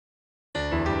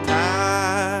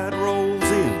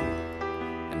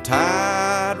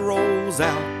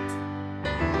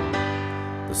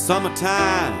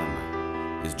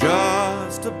Summertime is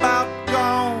just about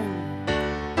gone.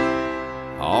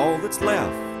 All that's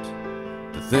left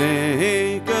to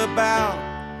think about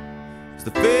is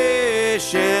the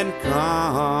fishing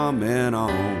coming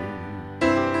on.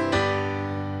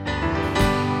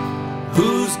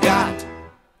 Who's got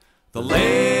the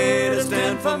latest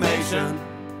information?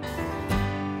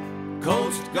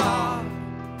 Coast Guard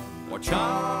or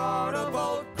charter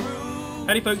boat crew?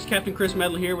 Howdy folks, Captain Chris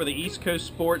MEDLIN here with the East Coast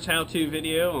Sports how-to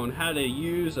video on how to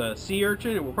use a sea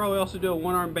urchin, and we'll probably also do a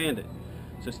one-armed bandit.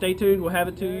 So stay tuned, we'll have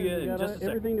it to you in just a second.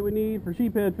 Everything that we need for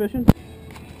sheephead fishing.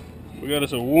 We got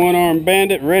us a one-armed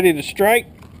bandit ready to strike.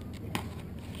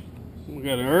 We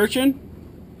got an urchin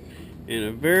and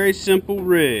a very simple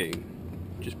rig.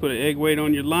 Just put an egg weight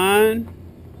on your line,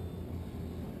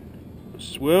 a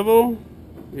swivel.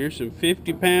 Here's some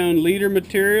 50-pound leader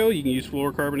material. You can use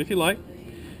fluorocarbon if you like.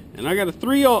 And I got a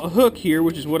 3/0 hook here,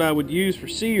 which is what I would use for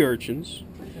sea urchins.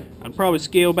 I'd probably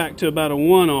scale back to about a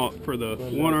 1/0 for the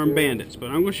one-armed bandits, but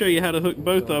I'm going to show you how to hook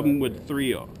both of them with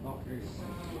 3/0.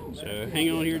 So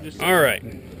hang on here just a second. Alright,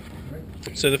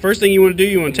 so the first thing you want to do,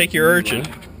 you want to take your urchin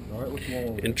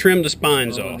and trim the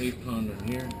spines off.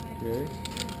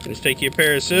 Just take you a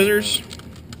pair of scissors.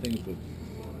 You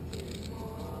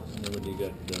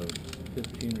got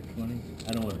 15 or 20?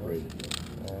 I don't want to braid it.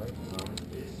 All right.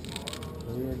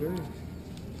 What are you going to do?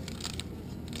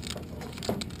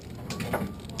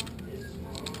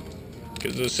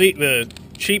 Because the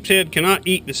sheepshead cannot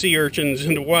eat the sea urchins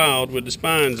in the wild with the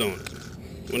spines on it.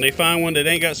 When they find one that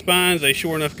ain't got spines, they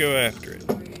sure enough go after it.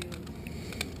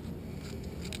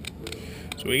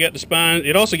 So we got the spines.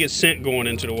 It also gets scent going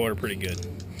into the water pretty good.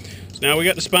 So now we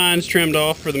got the spines trimmed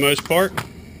off for the most part.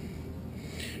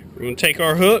 We're going to take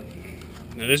our hook.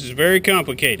 Now this is very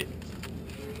complicated.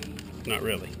 Not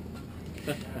really.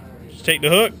 Just take the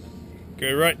hook,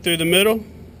 go right through the middle,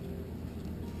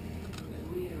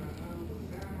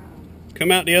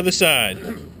 come out the other side.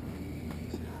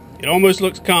 It almost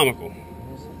looks comical,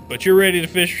 but you're ready to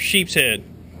fish for sheepshead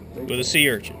with a sea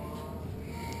urchin.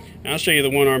 Now I'll show you the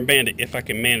one-armed bandit if I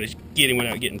can manage to get him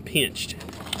without getting pinched.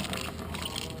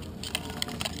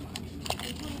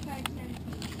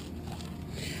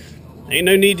 Ain't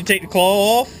no need to take the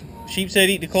claw off. Sheepshead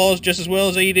eat the claws just as well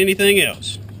as they eat anything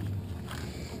else.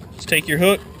 Just take your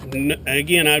hook.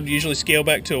 Again, I'd usually scale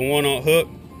back to a 1/0 hook.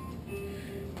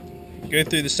 Go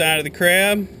through the side of the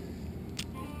crab.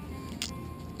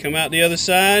 Come out the other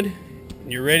side.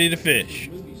 And you're ready to fish.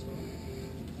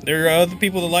 There are other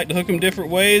people that like to hook them different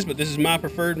ways, but this is my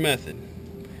preferred method.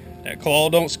 That claw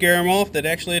don't scare them off. That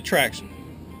actually attracts them.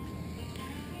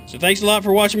 So thanks a lot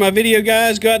for watching my video,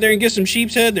 guys. Go out there and get some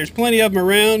sheepshead. There's plenty of them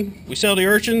around. We sell the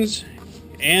urchins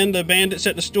and the bandits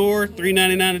at the store.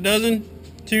 $3.99 a dozen,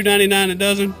 $2.99 a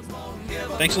dozen.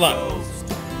 Thanks a lot.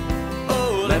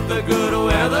 Oh, let the good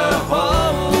weather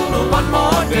hold one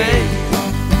more day.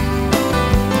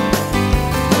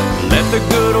 Let the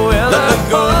good weather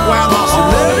hold.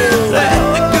 Let the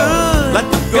good weather hold.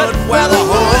 Let the good weather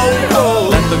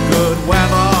hold. Let the good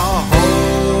weather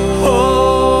hold.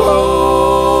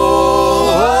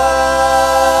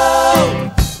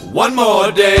 One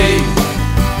more day.